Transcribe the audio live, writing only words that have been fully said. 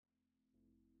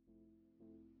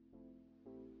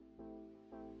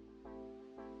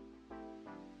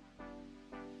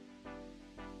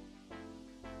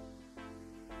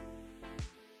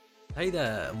Hey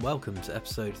there, and welcome to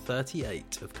episode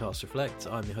 38 of Cast Reflect.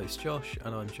 I'm your host Josh,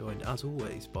 and I'm joined as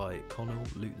always by Connell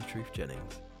Luke the Truth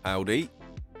Jennings. Howdy.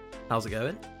 How's it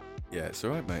going? Yeah, it's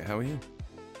alright, mate. How are you?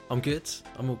 I'm good.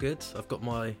 I'm all good. I've got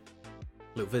my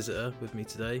little visitor with me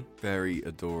today. Very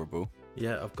adorable.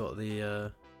 Yeah, I've got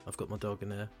my dog in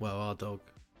there. Well, our dog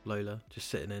Lola just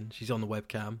sitting in. She's on the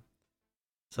webcam.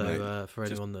 So Mate, for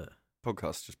anyone that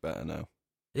Podcast's just better now.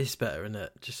 it's better, isn't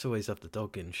it? Just always have the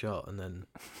dog in shot, and then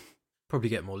probably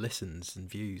get more listens and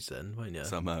views then, won't you?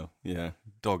 Somehow, yeah.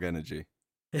 Dog energy.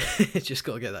 Just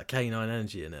got to get that canine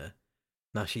energy in her.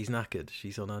 Now she's knackered.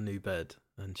 She's on her new bed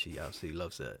and she absolutely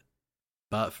loves it.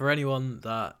 But for anyone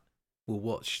that will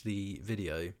watch the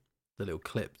video, the little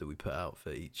clip that we put out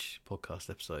for each podcast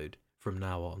episode from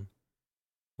now on,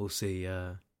 we'll see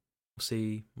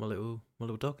my little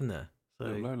dog in there. So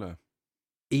Lola.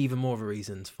 even more of a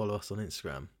reason to follow us on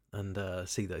Instagram and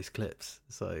see those clips.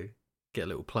 So get a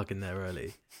little plug in there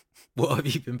early. What have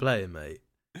you been playing, mate?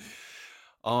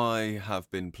 I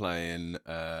have been playing,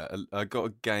 I got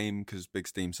a game because big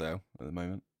Steam sale at the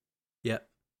moment. Yep,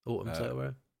 autumn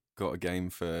sale. Got a game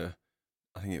for,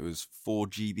 I think it was 4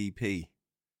 GBP.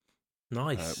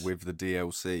 Nice. With the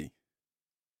DLC.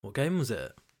 What game was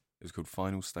it? It was called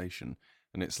Final Station.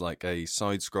 And it's like a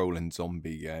side-scrolling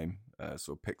zombie game,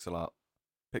 sort of pixel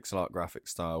art graphic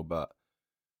style, but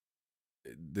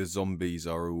the zombies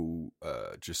are all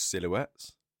just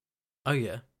silhouettes. Oh,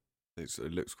 yeah. It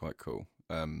looks quite cool.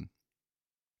 And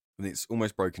it's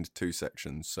almost broken into two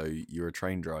sections. So you're a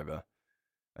train driver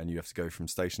and you have to go from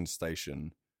station to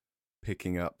station,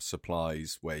 picking up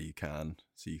supplies where you can.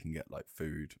 So you can get like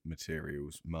food,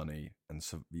 materials, money, and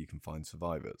so you can find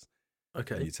survivors.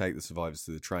 Okay. And you take the survivors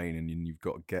to the train and you've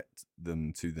got to get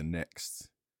them to the next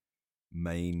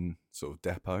main sort of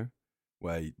depot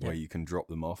where you can drop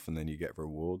them off and then you get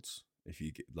rewards if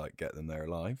you get them there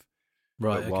alive.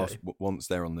 Right. But okay. once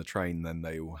they're on the train, then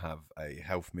they will have a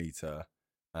health meter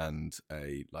and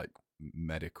a like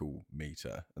medical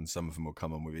meter, and some of them will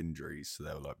come on with injuries, so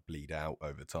they'll like bleed out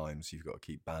over time. So you've got to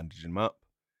keep bandaging them up,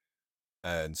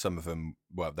 and some of them,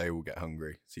 well, they will get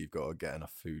hungry, so you've got to get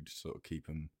enough food to sort of keep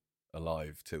them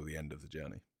alive till the end of the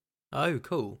journey. Oh,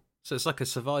 cool. So it's like a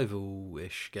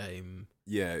survival-ish game.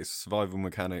 Yeah, it's survival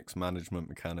mechanics, management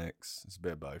mechanics. It's a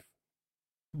bit of both.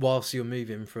 Whilst you're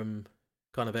moving from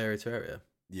kind of area to area.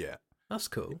 Yeah. That's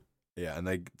cool. Yeah,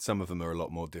 and some of them are a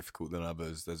lot more difficult than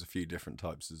others. There's a few different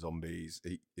types of zombies.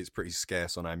 It's pretty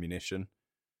scarce on ammunition,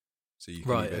 so you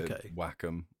can either whack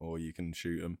them or you can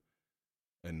shoot them.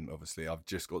 And obviously, I've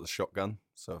just got the shotgun,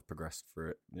 so I've progressed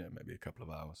through it. Yeah, maybe a couple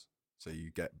of hours. So you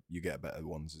get better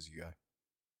ones as you go.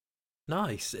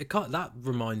 Nice. That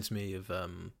reminds me of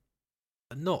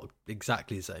not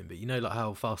exactly the same, but you know, like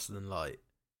how Faster Than Light.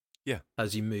 Yeah.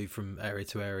 As you move from area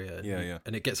to area. Yeah.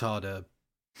 And it gets harder,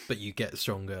 but you get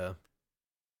stronger.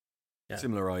 Yeah.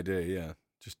 Similar idea, yeah.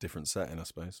 Just different setting, I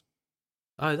suppose.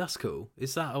 Oh, that's cool.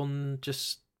 Is that on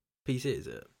just PC, is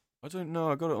it? I don't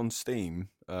know. I got it on Steam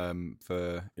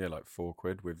for, like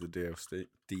 £4 with the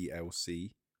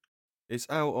DLC. It's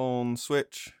out on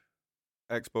Switch,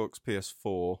 Xbox,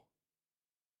 PS4,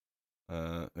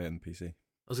 and PC. I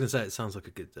was going to say, it sounds like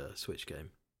a good Switch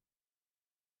game.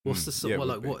 What's the sort?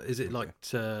 What is it like?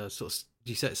 Sort of?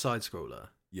 Do you say it's side scroller?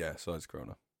 Yeah, side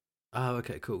scroller. Oh,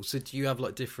 okay, cool. So do you have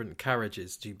like different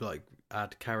carriages? Do you like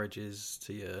add carriages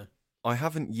to your? I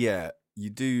haven't yet. You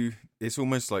do. It's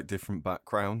almost like different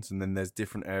backgrounds, and then there's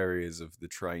different areas of the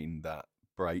train that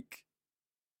break.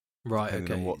 Right.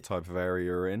 Depending okay. on what type of area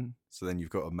you're in. So then you've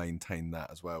got to maintain that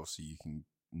as well, so you can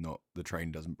the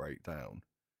train doesn't break down.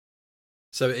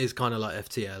 So it is kind of like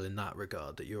FTL in that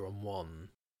regard, that you're on one.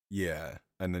 Yeah,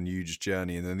 and then you just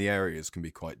journey, and then the areas can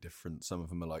be quite different. Some of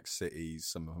them are like cities,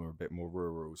 some of them are a bit more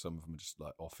rural, some of them are just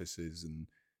like offices, and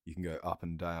you can go up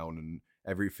and down, and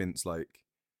everything's like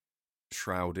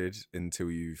shrouded until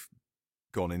you've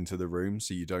gone into the room,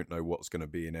 so you don't know what's going to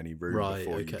be in any room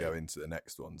before you go into the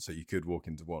next one. So you could walk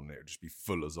into one and it would just be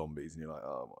full of zombies, and you're like,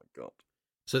 oh my god.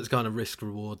 So it's kind of risk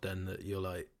reward then, that you're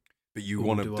like, but you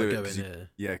want to do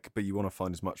it, but you want to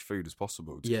find as much food as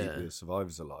possible to keep the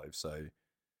survivors alive. So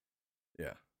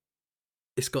yeah,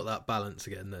 it's got that balance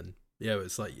again. Then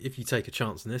it's like, if you take a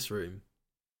chance in this room,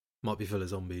 might be full of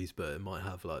zombies, but it might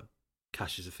have like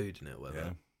caches of food in it, or whatever.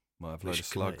 Yeah, might have load of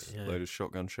slugs, load of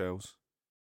shotgun shells.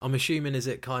 I'm assuming, is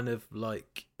it kind of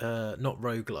like not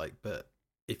roguelike, but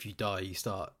if you die, you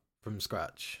start from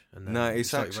scratch? And then no,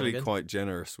 it's actually quite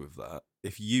generous with that.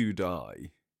 If you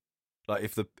die, like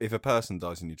if a person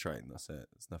dies in your train, that's it.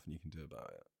 There's nothing you can do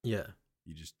about it. Yeah.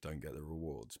 You just don't get the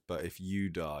rewards. But if you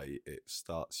die, it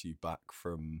starts you back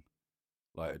from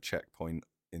like a checkpoint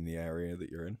in the area that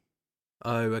you're in.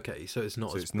 Oh, okay. So it's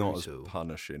not So as it's not as brutal.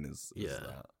 punishing as Yeah,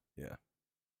 that. Yeah.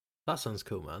 that sounds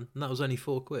cool, man. And that was only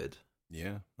 £4.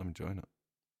 Yeah, I'm enjoying it.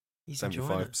 He's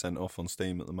enjoying it. 75% off on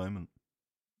Steam at the moment.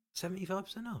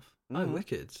 75% off. Oh, Mhm.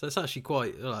 wicked. So it's actually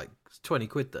quite like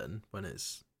 £20 then when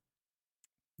it's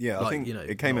Yeah, I like, think you know,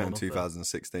 it came not out on in offer.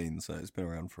 2016, so it's been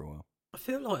around for a while. I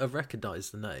feel like I've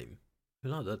recognised the name. I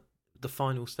feel like the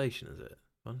Final Station, is it?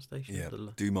 Final Station? Yeah,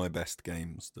 Do My Best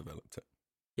Games developed it.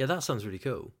 Yeah, that sounds really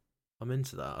cool. I'm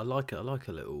into that. I like it. I like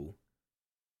a little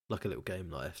game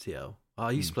like FTL.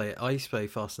 I used to play it. I used to play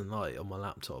Fast and Light on my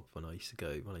laptop when I used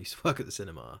to work at the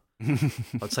cinema.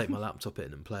 I'd take my laptop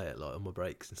in and play it like on my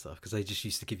breaks and stuff because they just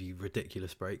used to give you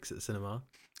ridiculous breaks at the cinema.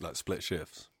 Like split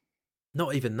shifts.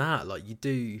 Not even that. Like you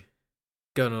do,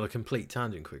 going on a complete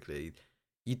tangent quickly.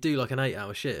 You'd do like an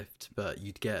 8-hour shift, but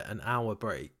you'd get an hour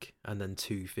break and then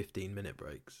two 15-minute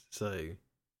breaks. So,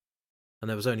 and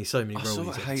there was only so many I rollies sort I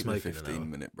of could hate the smoke in an hour.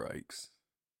 15-minute breaks.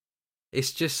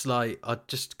 It's just like I'd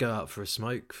just go out for a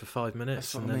smoke for 5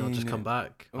 minutes That's and what I then I'd just mean, come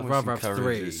back. I'd Almost rather have three.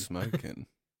 encourages smoking.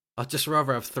 I'd just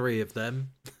rather have three of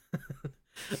them,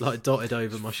 like dotted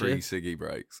over my Free shift. ciggy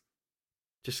breaks.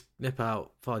 Just nip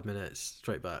out 5 minutes,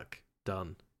 straight back,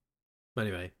 done.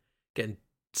 Anyway, getting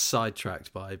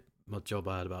sidetracked by my job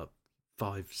I had about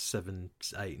 5, 7,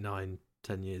 8, 9,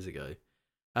 10 years ago.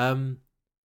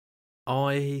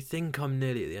 I think I'm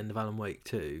nearly at the end of Alan Wake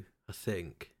 2. I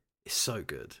think it's so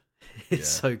good. It's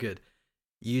so good.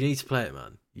 You need to play it,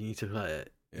 man. You need to play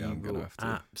it. Yeah, you I'm gonna will have to.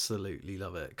 absolutely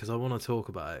love it because I want to talk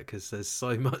about it because there's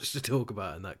so much to talk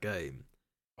about in that game.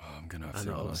 Oh, I'm gonna have And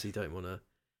to. I obviously don't want to.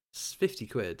 It's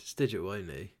 £50. It's digital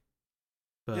only.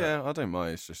 But Yeah, I don't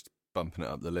mind. It's just bumping it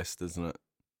up the list, isn't it?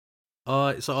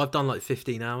 so I've done like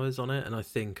 15 hours on it, and I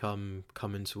think I'm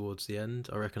coming towards the end.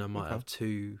 I reckon I might have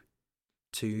 3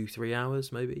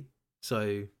 hours maybe.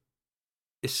 So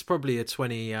it's probably a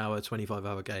 20-hour,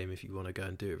 25-hour game if you want to go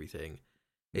and do everything.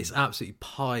 It's absolutely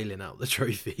piling out the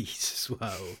trophies as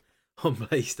well on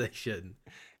PlayStation.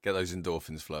 Get those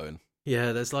endorphins flowing. Yeah,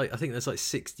 I think there's like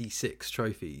 66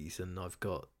 trophies, and I've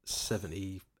got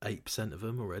 78% of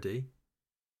them already.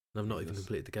 And I've not even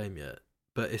completed the game yet,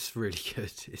 but it's really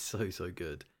good. It's so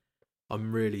good.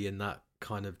 I'm really in that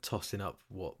kind of tossing up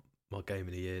what my game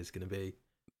of the year is going to be.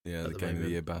 Yeah, the game of the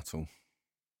year battle.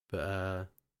 But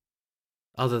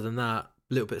other than that,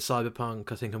 a little bit of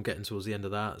Cyberpunk. I think I'm getting towards the end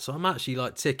of that, so I'm actually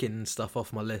like ticking stuff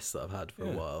off my list that I've had for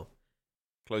a while.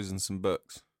 Closing some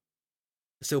books.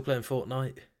 Still playing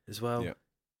Fortnite as well.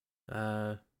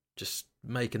 Yeah. Just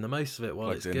making the most of it while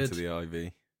Plugged it's into good.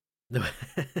 the IV.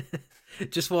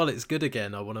 Just while it's good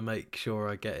again, I want to make sure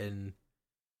I get in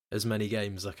as many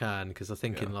games as I can because I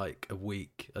think in like a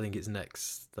week, I think it's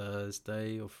next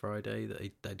Thursday or Friday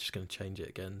that they're just going to change it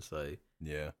again. So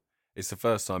yeah, it's the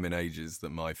first time in ages that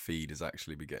my feed has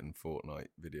actually been getting Fortnite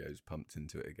videos pumped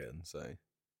into it again. So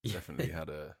definitely had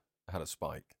a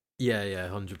spike. Yeah,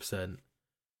 100%.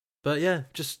 But yeah,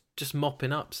 just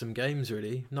mopping up some games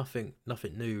really. Nothing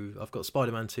new. I've got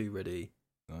Spider-Man 2 ready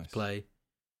to play.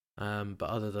 But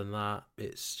other than that,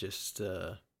 it's just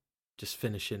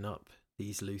finishing up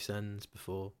these loose ends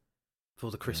before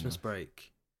the Christmas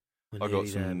break. I got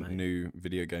some new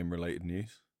video game related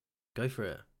news. Go for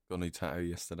it. Got a new tattoo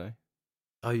yesterday.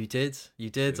 Oh, you did?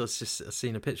 I've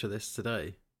seen a picture of this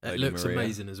today. It looks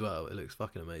amazing as well. It looks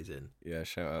fucking amazing. Yeah,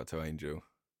 shout out to Angel.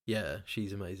 Yeah,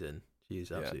 she's amazing. She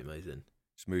is absolutely amazing.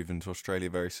 She's moving to Australia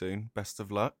very soon. Best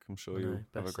of luck. I'm sure you'll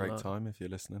have a great time if you're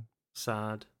listening.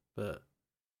 Sad, but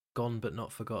gone but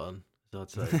not forgotten,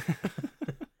 as I'd say.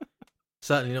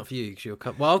 Certainly not for you, because you're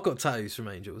well, I've got tattoos from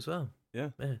Angel as well. Yeah.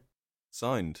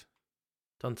 Signed.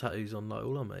 Done tattoos on like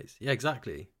all our mates. Yeah,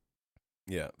 exactly.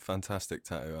 Yeah, fantastic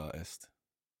tattoo artist.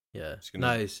 Yeah.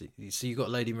 No, so you got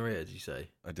Lady Maria, did you say?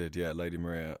 I did, yeah. Lady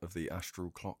Maria of the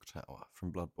Astral Clock Tower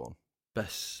from Bloodborne.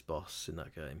 Best boss in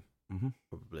that game,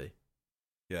 probably.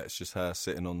 Yeah, it's just her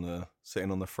sitting on the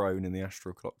throne in the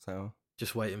Astral Clock Tower.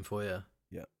 Just waiting for you.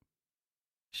 Yeah.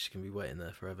 She's going to be waiting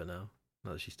there forever now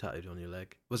that she's tattooed on your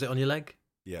leg. Was it on your leg?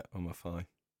 Yeah, on my thigh.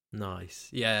 Nice.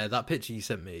 Yeah, that picture you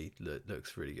sent me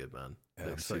looks really good, man. Yeah,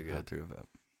 looks I'm so super good. happy with it.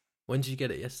 When did you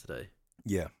get it? Yesterday?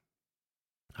 Yeah.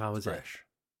 How was fresh. it?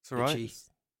 It's alright.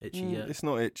 Itchy yet? It's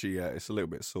not itchy yet. It's a little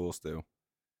bit sore still.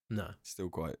 No. It's still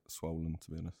quite swollen,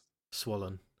 to be honest.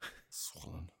 Swollen.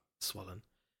 Swollen.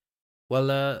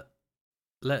 Well,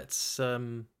 let's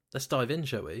dive in,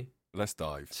 shall we? Let's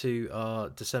dive to our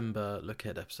December look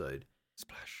ahead episode.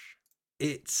 Splash.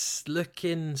 It's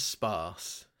looking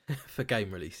sparse for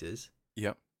game releases.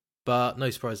 Yep. But no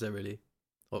surprise there, really.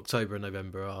 October and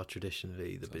November are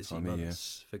traditionally the busy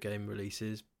months for game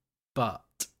releases. But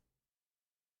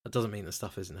That doesn't mean that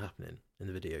stuff isn't happening in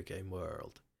the video game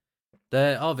world.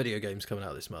 There are video games coming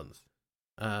out this month.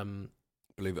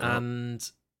 Believe it or not.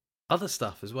 And other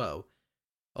stuff as well.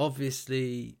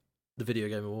 Obviously, the Video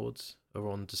Game Awards are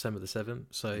on December the 7th,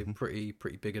 so pretty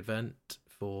big event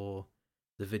for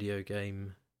the video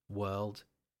game world.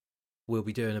 We'll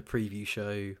be doing a preview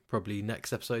show. Probably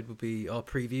next episode will be our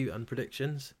preview and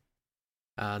predictions,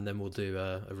 and then we'll do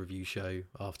a review show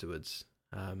afterwards.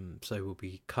 So we'll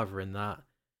be covering that,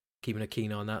 keeping a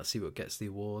keen eye on that, see what gets the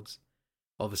awards.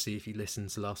 Obviously, if you listen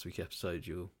to last week's episode,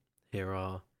 you'll hear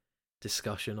our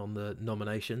discussion on the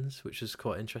nominations, which was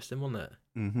quite interesting, wasn't it?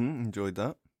 Enjoyed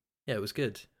that. Yeah, it was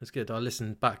good. It was good. I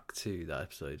listened back to that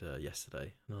episode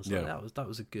yesterday, and I was like, that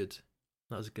was a good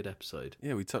episode.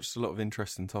 Yeah, we touched a lot of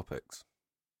interesting topics.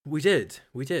 We did.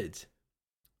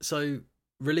 So,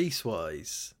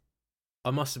 release-wise,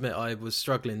 I must admit I was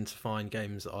struggling to find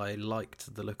games that I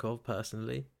liked the look of,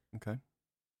 personally. Okay.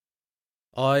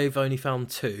 I've only found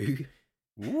 2.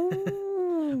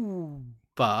 Ooh.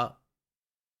 But...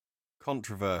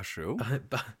 Controversial.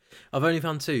 I've only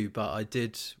found 2, but I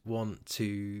did want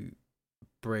to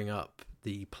bring up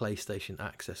the PlayStation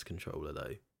Access controller,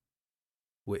 though,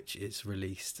 which is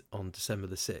released on December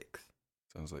the 6th.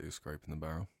 Sounds like you're scraping the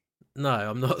barrel. No,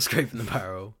 I'm not scraping the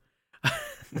barrel.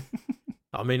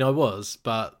 I mean, I was,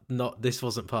 but this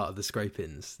wasn't part of the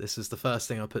scrapings. This was the first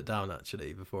thing I put down,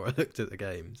 actually, before I looked at the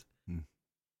games.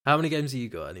 How many games have you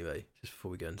got, anyway, just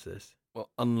before we go into this? Well,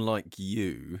 unlike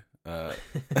you...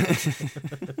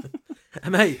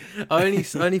 Mate, I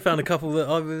only found a couple that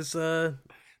I was... No,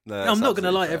 I'm not going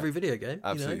to like fair. every video game.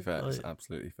 Absolutely fair. It's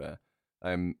absolutely fair.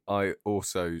 I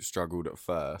also struggled at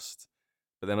first,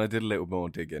 but then I did a little more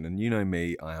digging, and you know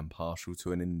me, I am partial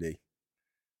to an indie.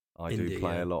 I do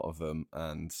play a lot of them,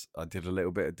 and I did a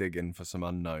little bit of digging for some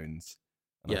unknowns,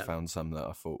 and I found some that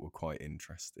I thought were quite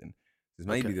interesting. It's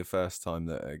maybe the first time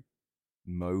that a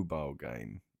mobile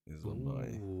game is on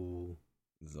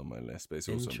my list, but it's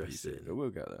also on PC. But we'll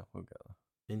get there.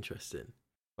 Interesting.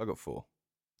 I got 4.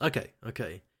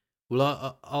 Okay.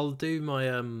 Well, I'll do my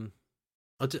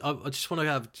I just want to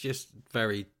have just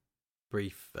very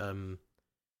brief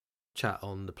chat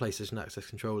on the PlayStation Access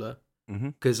controller,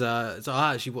 because so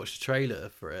I actually watched the trailer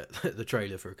for it, the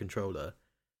trailer for a controller,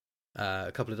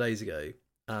 a couple of days ago,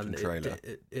 and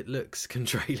it looks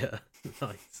controller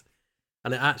nice,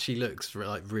 and it actually looks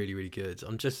like really good.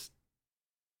 I'm just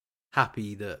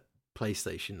happy that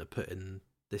PlayStation are putting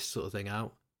this sort of thing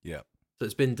out. Yeah. So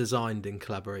it's been designed in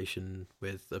collaboration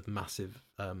with a massive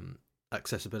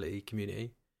accessibility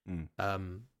community,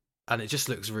 and it just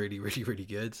looks really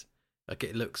good. Like,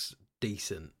 it looks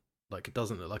decent. Like, it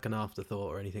doesn't look like an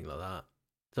afterthought or anything like that.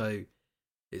 So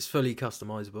it's fully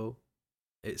customizable.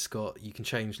 It's got, you can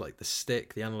change like the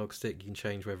stick, the analog stick. You can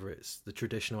change whether it's the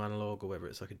traditional analog or whether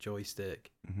it's like a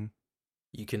joystick.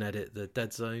 You can edit the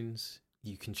dead zones.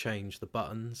 You can change the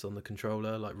buttons on the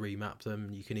controller, like remap them.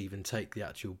 You can even take the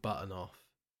actual button off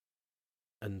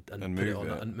and put it on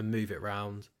and move it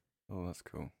round. Oh, that's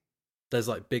cool. There's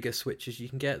like bigger switches you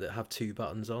can get that have 2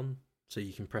 buttons on. So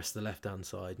you can press the left-hand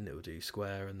side and it will do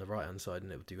square, and the right-hand side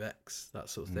and it will do X, that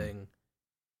sort of thing.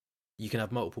 You can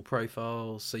have multiple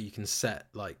profiles, so you can set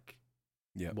like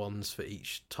ones for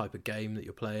each type of game that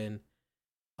you're playing.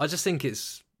 I just think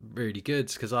it's really good,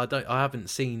 because I haven't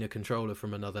seen a controller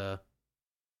from another,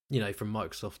 from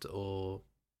Microsoft or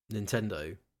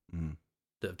Nintendo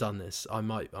that have done this. I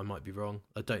might be wrong.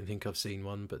 I don't think I've seen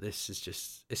one, but this is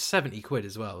just, it's 70 quid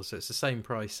as well, so it's the same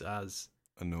price as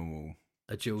a normal,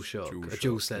 a DualShock, a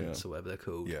DualSense, or whatever they're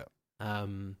called. Yeah.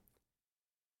 And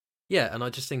I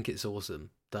just think it's awesome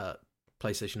that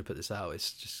PlayStation have put this out.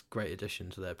 It's just a great addition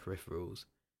to their peripherals.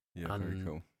 Yeah, and very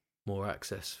cool. More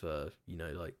access for,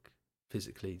 like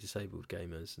physically disabled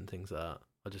gamers and things like that.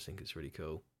 I just think it's really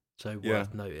cool. So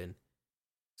worth noting.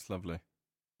 It's lovely.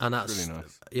 And that's really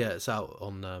nice. Yeah, it's out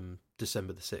on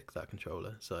December the 6th, that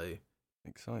controller. So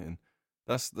exciting.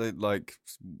 That's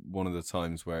one of the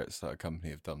times where it's that a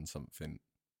company have done something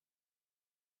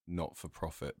not for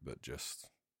profit, but just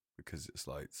because it's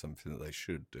like something that they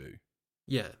should do.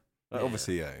 Yeah.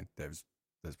 Obviously, there's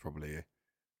probably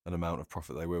an amount of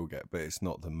profit they will get, but it's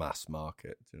not the mass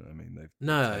market. Do you know what I mean? They've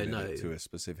tailored it to a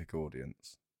specific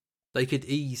audience. They could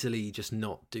easily just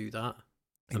not do that.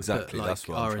 Exactly, put, that's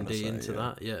what I'm trying to say, R&D into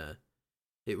that. Yeah,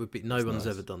 it would be. No one's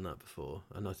nice. ever done that before,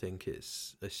 and I think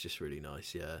it's just really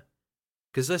nice. Yeah,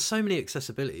 because there's so many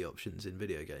accessibility options in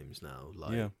video games now.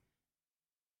 Like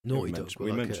Naughty Dog.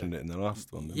 We mentioned it in the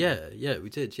last one. Yeah, we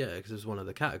did. Yeah, because it was one of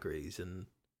the categories, and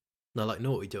like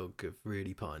Naughty Dog have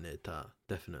really pioneered that,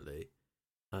 definitely.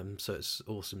 So it's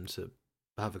awesome to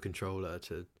have a controller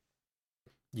to,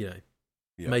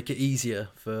 make it easier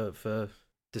for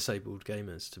disabled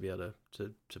gamers to be able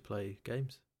to play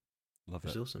games. Love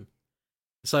Which it. is awesome.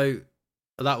 So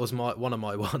that was one of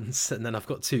my ones, and then I've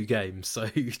got 2 games. So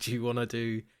do you want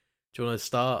to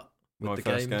start with My the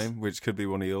first games? game, which could be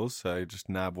one of yours, so just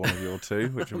nab one of your 2,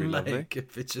 which would be lovely.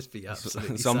 It'd just be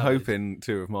absolutely So I'm savage. hoping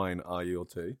 2 of mine are your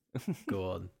 2.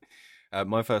 Go on.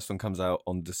 My first one comes out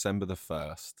on December the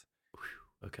 1st.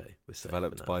 Okay, we're safe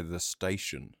Developed by The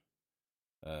Station.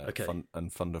 Okay.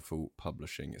 And Thunderful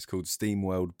Publishing. It's called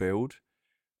SteamWorld Build,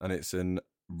 and it's an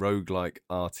roguelike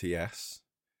RTS.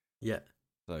 Yeah.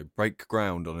 So break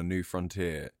ground on a new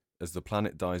frontier. As the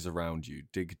planet dies around you,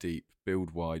 dig deep,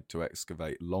 build wide to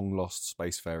excavate long-lost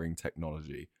spacefaring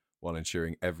technology while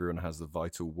ensuring everyone has the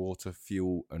vital water,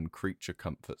 fuel, and creature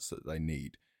comforts that they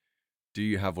need. Do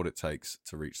you have what it takes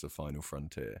to reach the final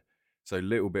frontier? So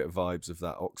little bit of vibes of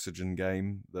that Oxygen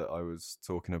game that I was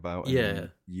talking about. And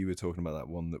then you were talking about that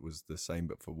one that was the same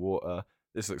but for water.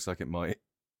 This looks like it might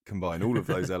combine all of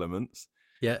those elements.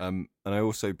 Yeah. And I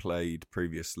also played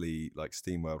previously like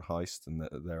SteamWorld Heist and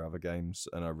their other games,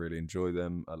 and I really enjoy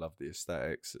them. I love the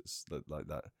aesthetics. It's like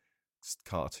that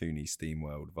cartoony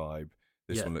SteamWorld vibe.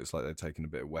 This one looks like they're taking a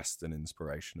bit of Western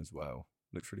inspiration as well.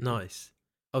 Looks really nice. Cool.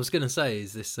 I was going to say,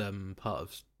 is this part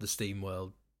of the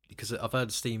SteamWorld? Because I've heard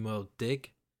SteamWorld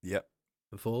Dig. Yep.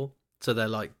 Before, so they're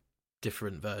like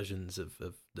different versions of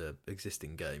the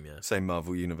existing game. Yeah. Same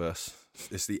Marvel universe.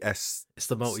 It's the It's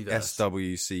the multiverse.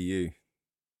 SWCU.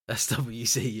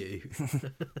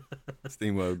 SWCU.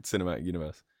 SteamWorld Cinematic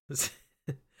Universe.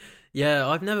 Yeah,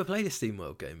 I've never played a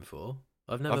SteamWorld game before.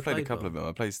 I've played a couple of them.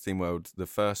 I played SteamWorld, the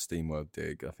first SteamWorld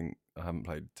Dig. I think I haven't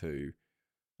played 2.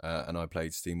 And I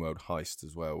played SteamWorld Heist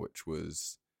as well, which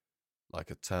was like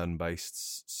a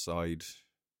turn-based side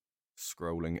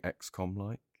scrolling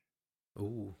XCOM-like.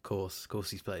 Oh, of course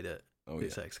he's played it. Oh,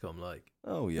 it's yeah. XCOM-like.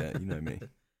 Oh, yeah, you know me.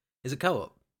 Is it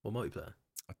co-op or multiplayer?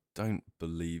 I don't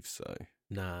believe so.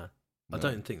 Nah. No. I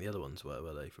don't think the other ones were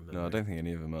they? From memory? No, I don't think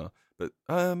any of them are. But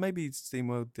maybe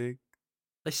SteamWorld Dig.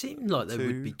 They seem like they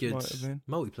would be good might have been.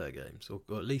 multiplayer games, or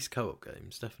at least co-op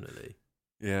games, definitely.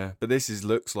 Yeah, but this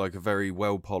looks like a very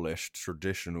well-polished,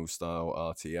 traditional-style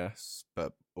RTS,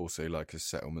 but also like a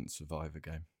settlement survivor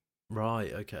game.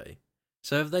 Right, okay.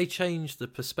 So have they changed the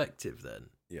perspective then?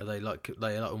 Yeah. Are they like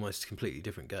almost completely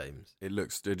different games? It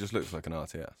just looks like an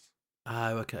RTS.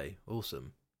 Oh, okay,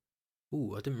 awesome.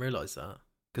 Ooh, I didn't realise that.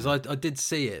 Because I did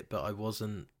see it, but I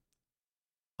wasn't...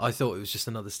 I thought it was just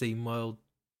another SteamWorld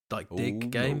Dig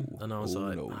game, no. and I was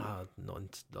no.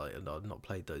 I've not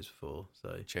played those before,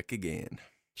 so... Check again.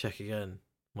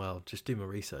 Well, just do my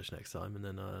research next time, and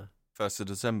then... 1st of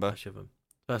December. 1st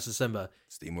of December.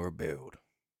 SteamWorld Build.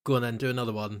 Go on then, do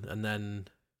another one, and then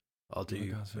I'll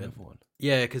do... another one.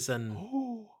 Yeah, because then...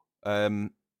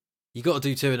 You got to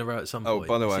do 2 in a row at some point. Oh,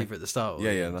 by the way, either at the start. Or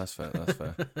yeah, that's fair.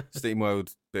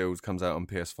 SteamWorld Build comes out on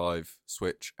PS5,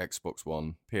 Switch, Xbox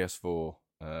One, PS4,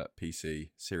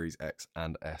 PC, Series X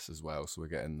and S as well. So we're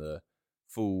getting the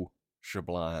full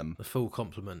shablam, the full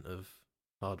complement of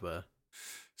hardware.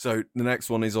 So the next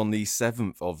one is on the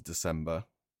 7th of December.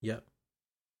 Yep.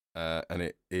 And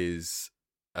it is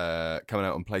coming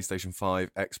out on PlayStation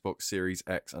 5, Xbox Series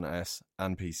X and S,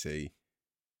 and PC.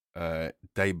 The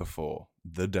day before.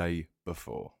 Okay. The day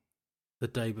before. The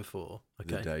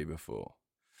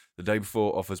day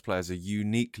before offers players a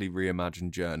uniquely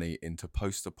reimagined journey into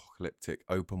post-apocalyptic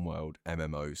open-world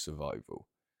MMO survival,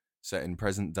 set in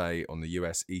present day on the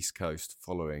US East Coast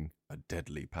following a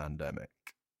deadly pandemic.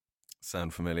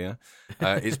 Sound familiar?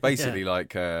 It's basically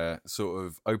like a sort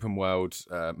of open-world,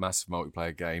 massive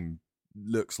multiplayer game.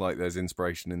 Looks like there's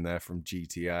inspiration in there from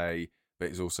GTA, but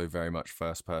it's also very much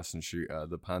first-person shooter.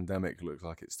 The pandemic looks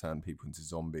like it's turned people into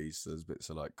zombies. So there's bits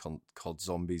of like COD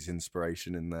Zombies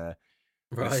inspiration in there.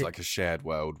 Right. It's like a shared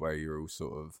world where you're all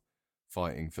sort of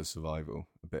fighting for survival,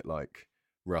 a bit like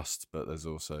Rust, but there's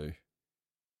also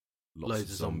lots of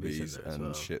zombies and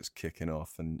well. Shit's kicking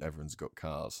off, and everyone's got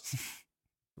cars.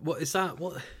 What is that?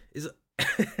 What is it?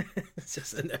 It's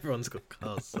just and everyone's got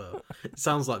cars. So it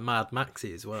sounds like Mad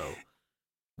Maxi as well.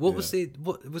 What was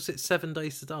it? 7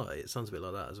 Days to Die. It sounds a bit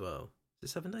like that as well. Is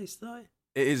it 7 Days to Die?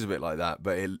 It is a bit like that,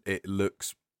 but it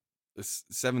looks.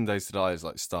 7 Days to Die is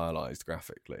like stylized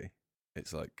graphically.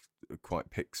 It's like quite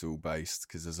pixel based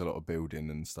because there's a lot of building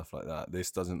and stuff like that. This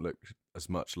doesn't look as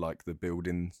much like the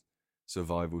building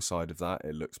survival side of that.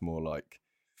 It looks more like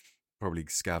probably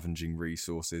scavenging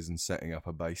resources and setting up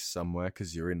a base somewhere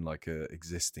because you're in like a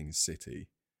existing city.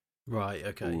 Right,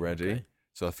 okay. Already. Okay.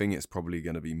 So I think it's probably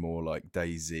going to be more like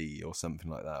DayZ or something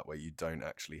like that where you don't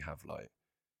actually have like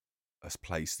a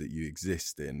place that you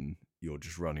exist in. you're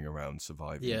just running around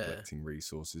surviving, Yeah. collecting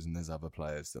resources, and there's other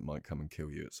players that might come and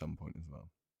kill you at some point as well.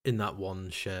 In that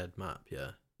one shared map,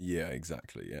 yeah. Yeah,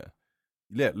 exactly. Yeah,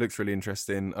 yeah. It looks really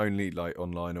interesting. Only like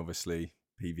online, obviously.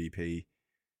 PvP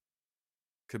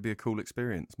could be a cool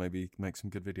experience. Maybe make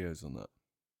some good videos on that.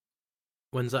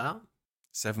 When's that out?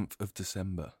 7th of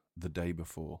December, the day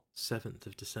before. 7th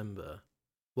of December.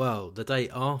 Well, the day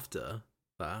after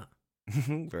that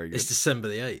Very good. is December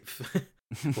the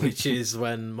 8th, which is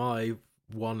when my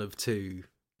one of two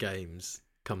games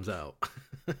comes out.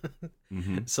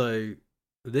 Mm-hmm. So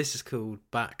this is called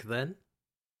Back Then.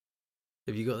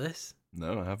 Have you got this?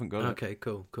 No, I haven't got it. Okay,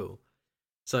 cool.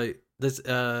 So there's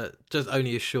just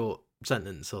only a short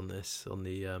sentence on this on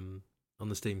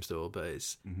the Steam store, but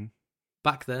it's Mm-hmm.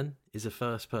 Back Then is a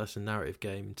first-person narrative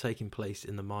game taking place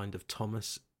in the mind of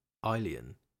Thomas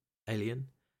Alien, Alien.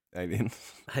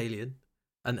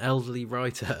 an elderly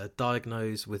writer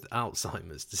diagnosed with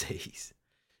Alzheimer's disease.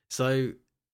 So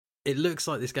it looks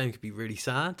like this game could be really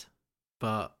sad,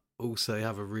 but also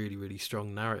have a really, really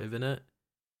strong narrative in it.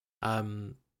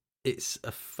 It's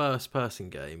a first-person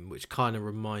game, which kind of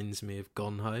reminds me of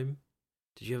Gone Home.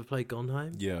 Did you ever play Gone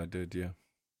Home? Yeah, I did. Yeah.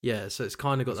 Yeah, so it's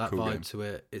kind of got It's a that cool vibe game. to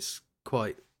it. It's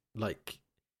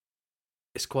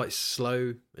quite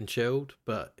slow and chilled,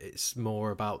 but it's more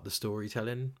about the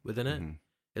storytelling within it. Mhm.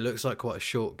 It looks like quite a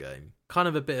short game, kind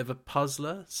of a bit of a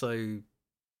puzzler. So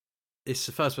it's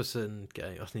a first-person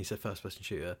game. I think you said first-person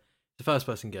shooter. It's a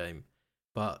first-person game,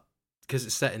 but because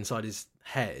it's set inside his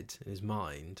head and his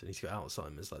mind, and he's got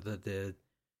Alzheimer's, like the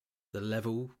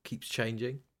level keeps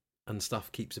changing, and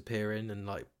stuff keeps appearing, and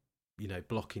like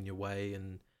blocking your way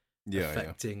and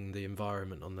affecting the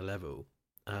environment on the level.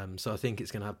 So I think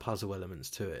it's going to have puzzle elements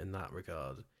to it in that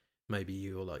regard. Maybe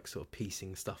you're like sort of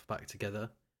piecing stuff back together.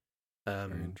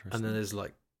 And then there's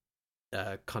like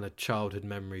kind of childhood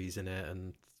memories in it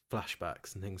and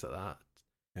flashbacks and things like that.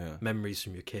 Yeah. Memories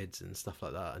from your kids and stuff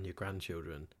like that and your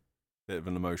grandchildren. Bit of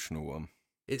an emotional one.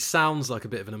 It sounds like a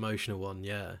bit of an emotional one,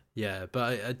 yeah.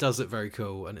 But it does look very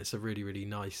cool, and it's a really, really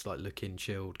nice, like looking,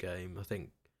 chilled game. I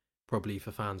think probably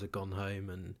for fans of Gone Home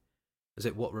and is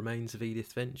it What Remains of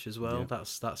Edith Finch as well? Yeah.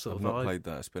 That's that sort I've of vibe. not played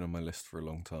that. It's been on my list for a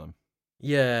long time.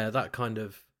 Yeah, that kind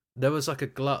of. There was like a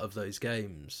glut of those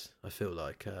games. I feel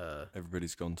like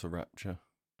Everybody's Gone to Rapture.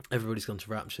 Everybody's Gone to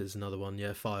Rapture is another one.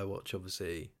 Yeah, Firewatch,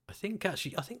 obviously. I think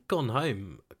Gone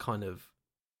Home kind of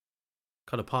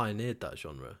pioneered that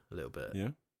genre a little bit. Yeah.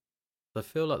 I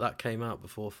feel like that came out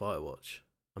before Firewatch.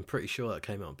 I'm pretty sure that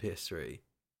came out on PS3,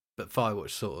 but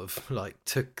Firewatch sort of like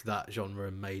took that genre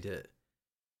and made it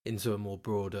into a more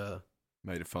broader.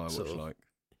 Made a Firewatch sort of, like.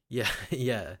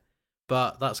 Yeah.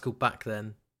 But that's called Back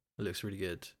Then. It looks really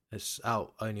good. It's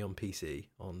out only on PC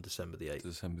on December the 8th.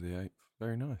 December the 8th.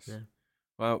 Very nice. Yeah.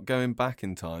 Well, going back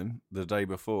in time, the day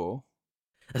before.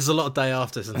 There's a lot of day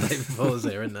afters and day befores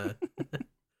here, isn't there?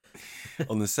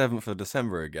 On the 7th of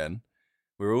December again,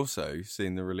 we're also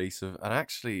seeing the release of, and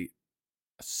actually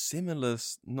a similar,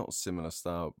 not similar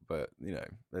style, but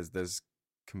there's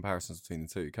comparisons between the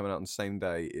two. Coming out on the same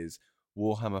day is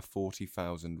Warhammer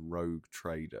 40,000 Rogue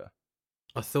Trader.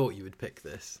 I thought you would pick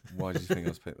this. Why did you think I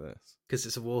was pick this? Because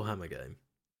it's a Warhammer game.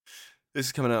 This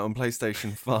is coming out on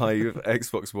PlayStation 5,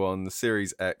 Xbox One, the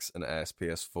Series X and S,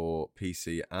 PS4,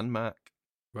 PC, and Mac.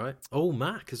 Right. Oh,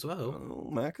 Mac as well. Oh,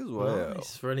 Mac as well.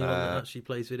 Nice. For anyone that actually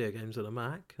plays video games on a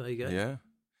Mac, there you go. Yeah.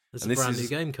 There's a brand new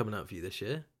game coming out for you this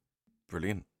year.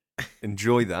 Brilliant.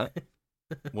 Enjoy that.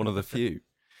 One of the few.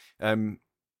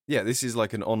 This is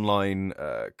like an online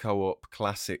co-op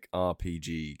classic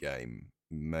RPG game.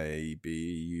 Maybe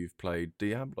you've played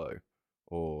Diablo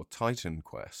or Titan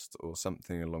Quest or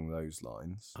something along those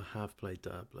lines. I have played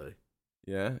Diablo.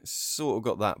 Yeah, it's sort of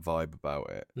got that vibe about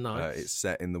it. Nice. It's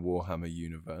set in the Warhammer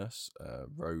universe.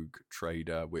 Rogue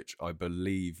Trader, which I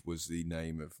believe was the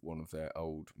name of one of their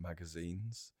old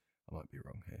magazines. I might be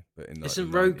wrong here, but in like,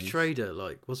 isn't Rogue Trader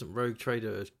wasn't Rogue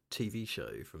Trader a TV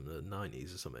show from the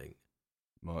 90s or something?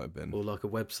 Might have been, or like a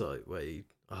website where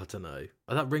I don't know.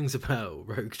 That rings a bell.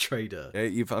 Rogue Trader.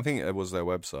 Yeah, I think it was their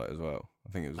website as well.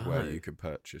 I think it was where you could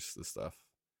purchase the stuff.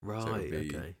 Right. So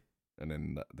okay. And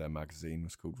then their magazine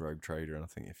was called Rogue Trader, and I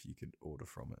think if you could order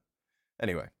from it.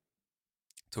 Anyway,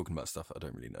 talking about stuff that I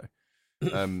don't really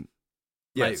know.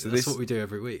 Mate, so that's what we do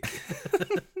every week.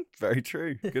 Very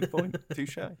true. Good point.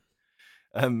 Touche.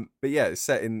 But yeah, it's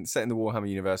set in the Warhammer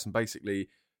universe, and basically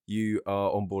you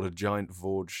are on board a giant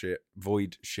void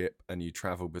ship, and you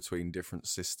travel between different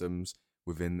systems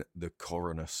within the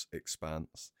Coronus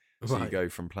expanse. So you go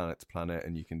from planet to planet,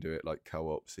 and you can do it like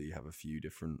co-op. So you have a few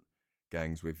different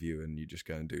gangs with you, and you just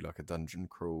go and do like a dungeon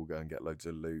crawl, go and get loads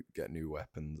of loot, get new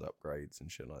weapons, upgrades,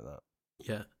 and shit like that.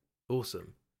 Yeah.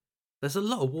 Awesome. There's a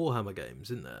lot of Warhammer games,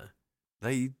 isn't there?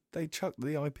 They chuck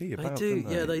the IP They about, do, don't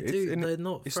they? yeah, they It's, do. and They're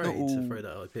not it's afraid not to all throw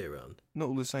that IP around. not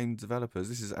all the same developers.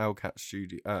 This is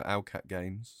Owlcat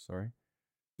Games. Sorry.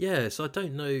 Yeah, so I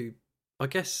don't know. I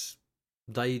guess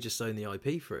they just own the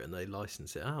IP for it and they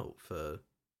license it out for.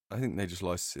 I think they just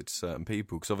license it to certain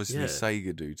people because obviously Yeah.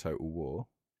 Sega do Total War.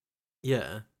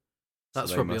 Yeah, So that's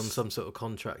they probably on must- some sort of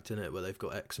contract in it where they've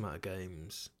got X amount of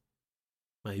games.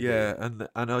 Maybe. Yeah,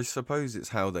 and I suppose it's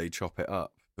how they chop it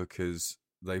up because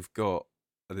they've got.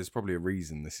 There's probably a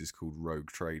reason this is called Rogue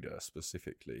Trader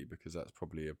specifically because that's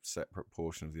probably a separate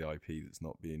portion of the IP that's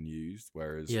not being used.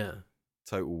 Whereas Yeah.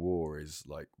 Total War is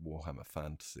like Warhammer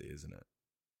Fantasy, isn't it?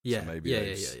 Yeah. So maybe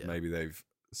yeah. maybe they've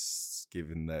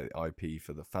given their IP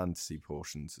for the fantasy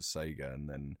portion to Sega, and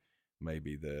then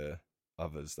maybe the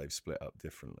others they've split up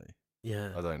differently.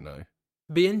 Yeah. I don't know.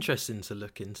 Be interesting to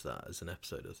look into that as an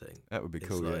episode, I think. That would be It's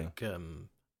cool.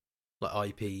 like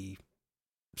IP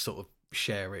sort of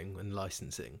sharing and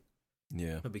licensing.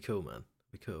 Yeah. That'd be cool, man.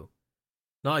 That'd be cool.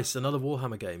 Nice, another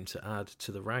Warhammer game to add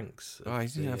to the ranks. Oh, you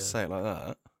didn't have to say it like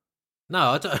that. No,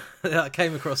 I don't. That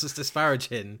came across as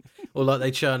disparaging, or like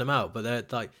they churn them out. But they're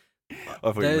like, I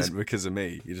thought you meant because of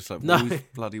me. You're just like, No.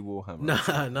 bloody Warhammer. no.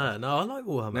 I like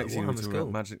Warhammer. Next thing Warhammer's you cool.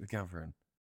 about Magic the Gathering.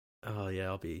 Oh yeah,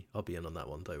 I'll be in on that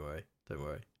one. Don't worry.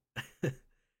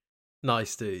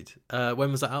 Nice, dude.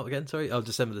 When was that out again? Sorry,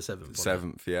 December the 7th.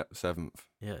 7th, yeah, 7th.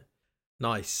 Yeah,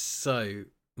 nice. So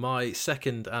my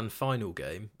second and final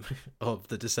game of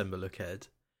the December look ahead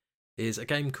is a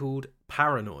game called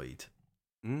Paranoid.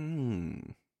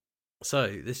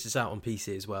 So this is out on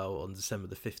PC as well on December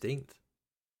the 15th.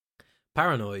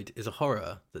 Paranoid is a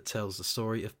horror that tells the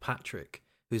story of Patrick,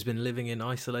 who's been living in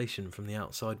isolation from the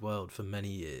outside world for many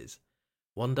years.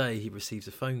 One day he receives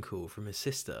a phone call from his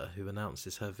sister who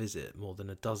announces her visit more than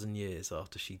a dozen years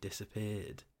after she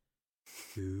disappeared.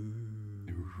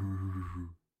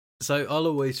 So I'll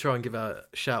always try and give a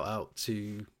shout out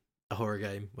to a horror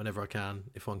game whenever I can,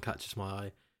 if one catches my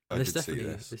eye. And this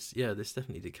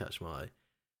definitely did catch my eye.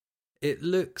 It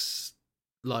looks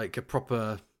like a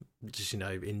proper, just,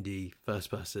 indie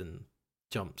first-person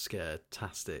jump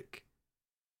scare-tastic,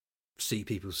 see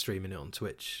people streaming it on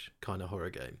Twitch kind of horror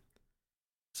game.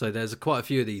 So there's quite a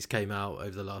few of these came out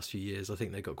over the last few years. I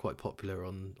think they got quite popular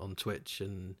on Twitch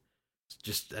and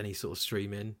just any sort of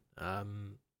streaming.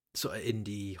 Sort of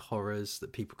indie horrors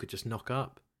that people could just knock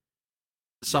up.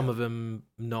 Some of them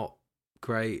not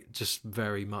great, just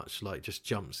very much like just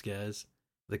jump scares,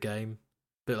 the game.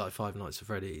 A bit like Five Nights at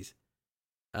Freddy's.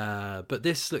 But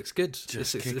this looks good.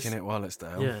 Just kicking it while it's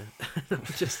down. Yeah.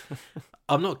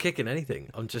 I'm not kicking anything.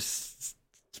 I'm just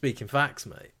speaking facts,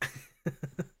 mate.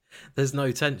 There's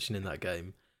no tension in that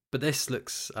game. But this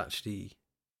looks actually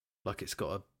like it's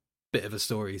got a bit of a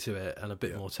story to it and a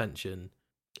bit more tension.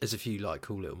 There's a few like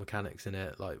cool little mechanics in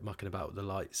it, like mucking about with the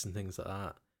lights and things like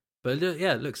that. But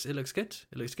yeah, it looks good.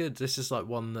 It looks good. This is like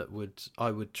one that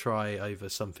I would try over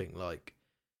something like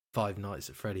Five Nights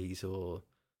at Freddy's or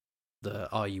the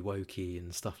Are You Wokey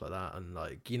and stuff like that. And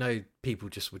like, people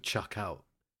just would chuck out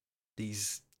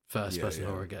these first-person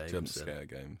horror games. Jump scare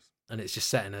games. And it's just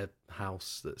set in a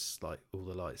house that's like all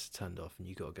the lights are turned off and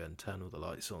you got to go and turn all the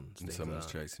lights on. And someone's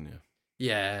chasing you.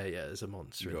 Yeah, there's a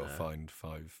monster in there. You've got to find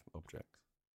 5 objects.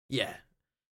 Yeah.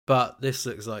 But this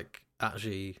looks like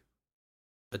actually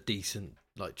a decent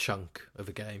like chunk of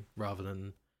a game rather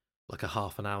than like a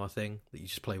half an hour thing that you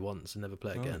just play once and never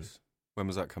play again. When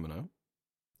was that coming out?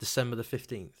 December the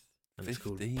 15th. And it's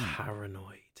called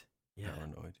Paranoid. Yeah.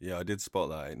 Paranoid. Yeah, I did spot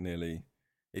that.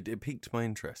 It piqued my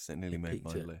interest. It nearly made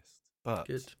my list. But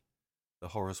the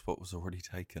horror spot was already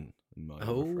taken in mine,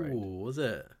 I'm afraid. Was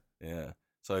it? Yeah.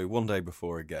 So one day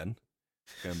before again,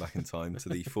 going back in time to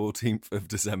the 14th of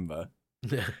December,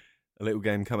 Yeah. a little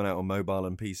game coming out on mobile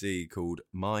and PC called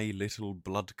My Little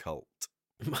Blood Cult.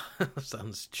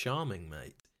 Sounds charming,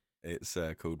 mate. It's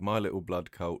called My Little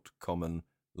Blood Cult, common,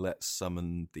 Let's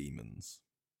Summon Demons.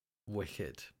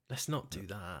 Wicked. Let's not do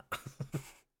that.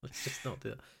 Let's just not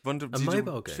do that.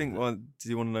 Mobile game. Do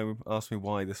you want to ask me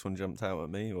why this one jumped out at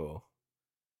me, or?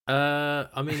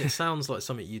 I mean, it sounds like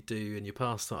something you do in your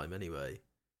pastime anyway.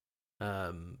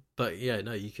 But yeah,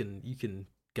 no, you can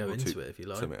go into it if you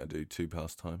like. Something I do to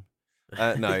pastime.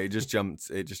 No, it just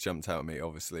jumped out at me.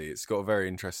 Obviously, it's got a very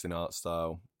interesting art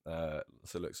style. So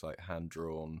it looks like hand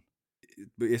drawn.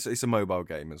 But it's a mobile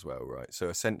game as well, right? So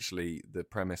essentially, the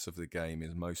premise of the game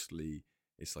is mostly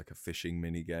it's like a fishing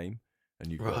mini game.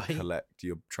 And you've got to collect,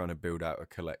 you're trying to build out a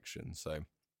collection. So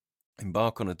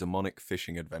embark on a demonic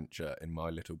fishing adventure in My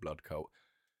Little Blood Cult.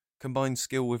 Combine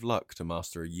skill with luck to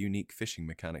master a unique fishing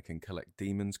mechanic and collect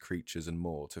demons, creatures, and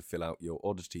more to fill out your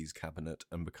oddities cabinet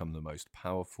and become the most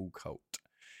powerful cult.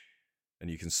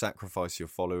 And you can sacrifice your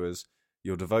followers.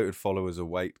 Your devoted followers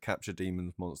await, capture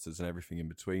demons, monsters, and everything in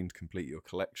between to complete your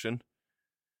collection.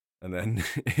 And then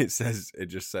it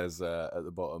just says at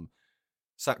the bottom,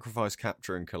 sacrifice,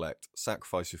 capture, and collect.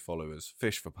 Sacrifice your followers.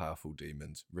 Fish for powerful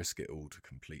demons. Risk it all to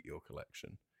complete your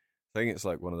collection. I think it's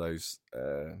like one of those...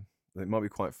 it might be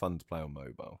quite fun to play on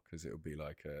mobile because it'll be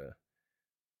like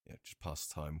just pass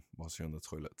the time whilst you're on the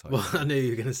toilet. Well, I knew you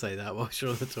were going to say that. Whilst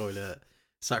you're on the toilet,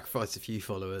 sacrifice a few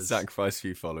followers.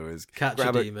 Catch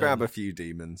a demon. Grab a few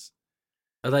demons.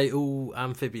 Are they all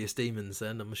amphibious demons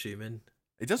then, I'm assuming?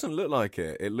 It doesn't look like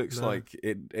it. It looks like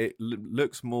it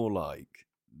looks more like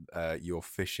you're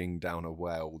fishing down a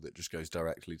well that just goes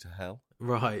directly to hell.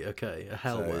 Right, okay. A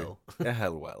hell well. A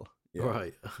hell well. Yeah.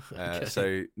 Right. Okay.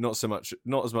 So not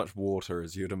as much water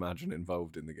as you'd imagine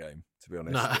involved in the game. To be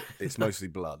honest, No. It's mostly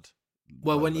blood.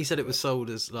 Well, when you said it was sold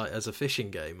as a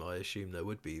fishing game, I assume there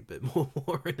would be a bit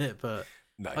more in it. But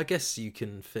no. I guess you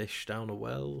can fish down a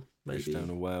well. Maybe fish down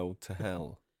a well to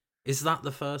hell. Is that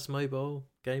the first mobile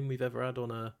game we've ever had on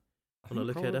a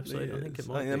Look Ahead episode? Is. I think it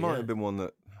might. There might have been one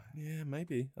that. Yeah,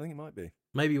 maybe. I think it might be.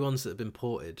 Maybe ones that have been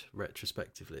ported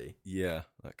retrospectively. Yeah,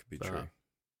 that could be true.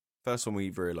 First one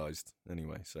we've realised,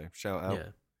 anyway, so shout out. Yeah.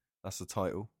 That's the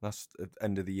title. That's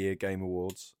end of the year game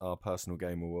awards, our personal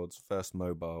game awards. First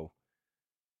mobile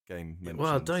game mentioned.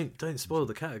 Well, don't spoil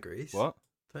the categories. What?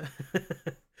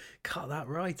 Cut that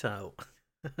right out.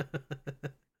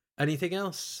 Anything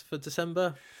else for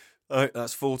December?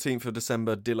 That's 14th of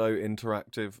December, Dillo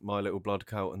Interactive, My Little Blood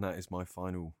Cult, and that is my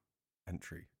final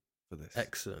entry for this.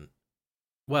 Excellent.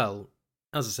 Well,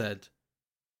 as I said,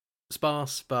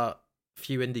 sparse, but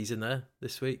few indies in there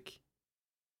this week.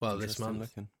 Well, this month.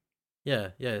 Looking.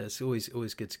 Yeah, it's always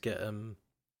good to get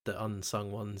the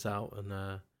unsung ones out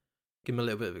and give them a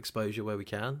little bit of exposure where we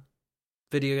can.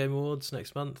 Video Game Awards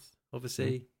next month,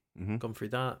 obviously. Mm-hmm. Gone through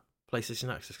that.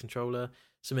 PlayStation Access Controller,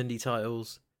 some indie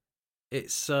titles.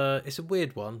 It's a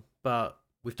weird one, but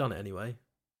we've done it anyway.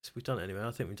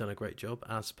 I think we've done a great job,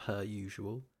 as per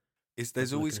usual.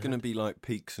 There's always going to be like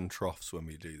peaks and troughs when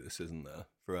we do this, isn't there,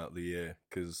 throughout the year?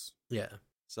 Because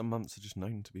some months are just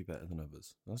known to be better than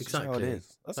others. That's exactly how it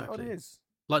is. That's how it is.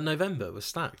 Like November was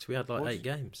stacked. We had 8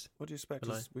 games. What do you expect?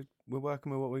 We're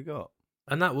working with what we got,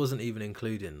 and that wasn't even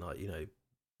including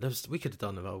we could have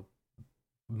done a whole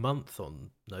month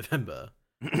on November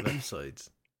of episodes.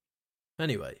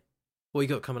 Anyway, what you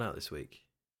got coming out this week?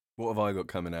 What have I got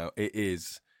coming out? It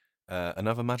is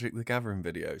another Magic the Gathering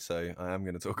video, so I am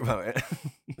going to talk about it.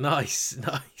 Nice.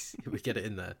 We get it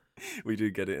in there. We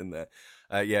do get it in there.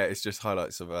 It's just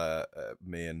highlights of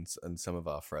me and some of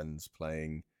our friends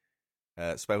playing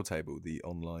Spell Table, the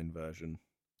online version.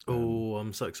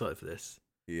 I'm so excited for this.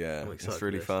 Yeah, it's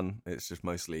really fun. It's just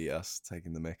mostly us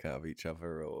taking the mick out of each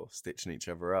other or stitching each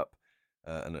other up.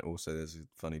 And also there's a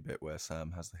funny bit where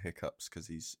Sam has the hiccups because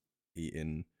he's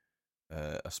eating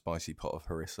a spicy pot of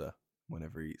harissa.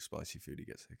 Whenever he eats spicy food, he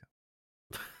gets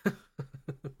hiccups.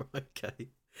 Okay.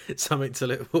 Something to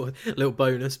look forward, a little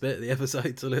bonus bit of the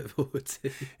episode to look forward to.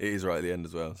 It is right at the end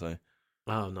as well, so.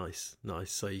 Oh, nice.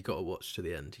 So you got to watch to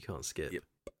the end. You can't skip. Yep.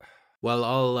 Well,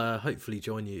 I'll hopefully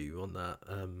join you on that.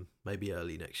 Maybe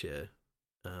early next year.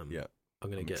 I'm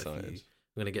gonna get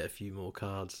a few more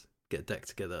cards. Get a deck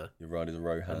together. You're riding the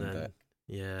Rohan deck.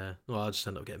 Yeah. Well, I'll just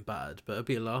end up getting battered, but it'll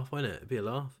be a laugh, won't it? It'll be a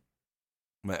laugh.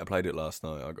 Mate, I played it last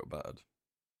night. I got battered.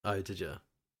 Oh, did you?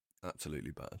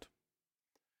 Absolutely bad.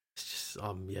 It's just,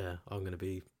 I'm going to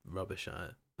be rubbish at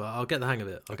it. But I'll get the hang of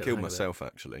it. I killed myself,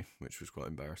 actually, which was quite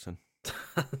embarrassing.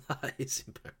 That is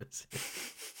embarrassing.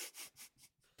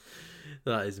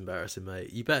 That is embarrassing,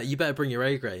 mate. You better bring your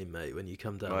A-game, mate, when you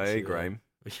come down. My A-game?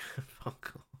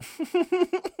 Fuck off.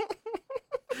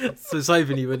 So I was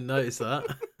hoping you wouldn't notice that.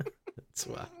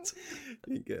 Twat.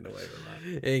 You ain't getting away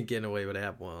with that. Ain't getting away with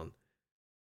that one.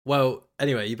 Well,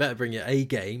 anyway, you better bring your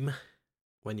A-game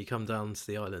when you come down to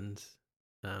the island.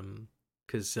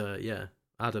 Because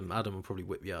Adam will probably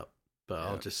whip you up, but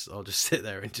I'll just sit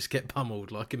there and just get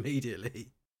pummeled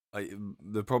immediately.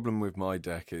 The problem with my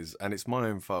deck is, and it's my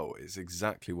own fault, it's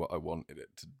exactly what I wanted it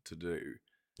to do.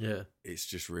 Yeah. It's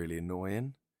just really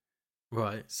annoying.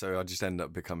 Right. So I just end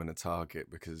up becoming a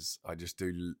target because I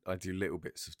do little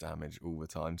bits of damage all the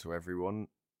time to everyone.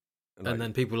 And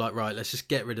then people are like, right, let's just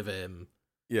get rid of him.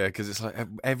 Yeah, because it's like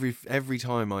every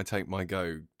time I take my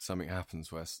go, something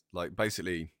happens where,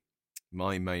 basically,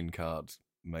 my main card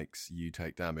makes you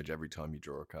take damage every time you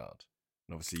draw a card.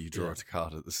 And obviously you draw a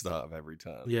card at the start of every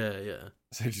turn. Yeah.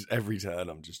 So just every turn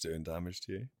I'm just doing damage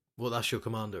to you. Well, that's your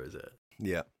commander, is it?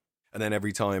 Yeah. And then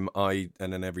every time I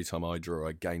draw,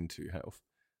 I gain 2 health.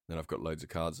 Then I've got loads of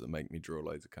cards that make me draw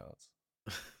loads of cards.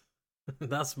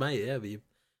 That's mate, yeah. But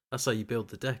that's how you build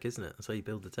the deck, isn't it? That's how you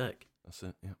build the deck. That's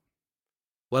it. Yeah.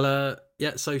 Well,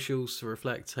 yeah. Socials to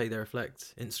Reflect. Hey, they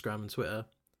Reflect. Instagram and Twitter.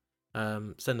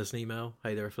 Send us an email.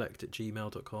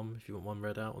 heytheyreflect@gmail.com if you want one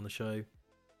read out on the show.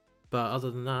 But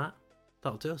other than that,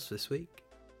 that'll do us this week.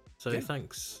 So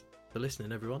thanks for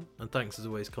listening, everyone, and thanks as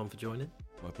always, Con, for joining.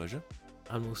 My pleasure.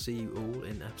 And we'll see you all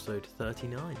in episode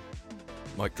 39.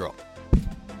 Mic drop.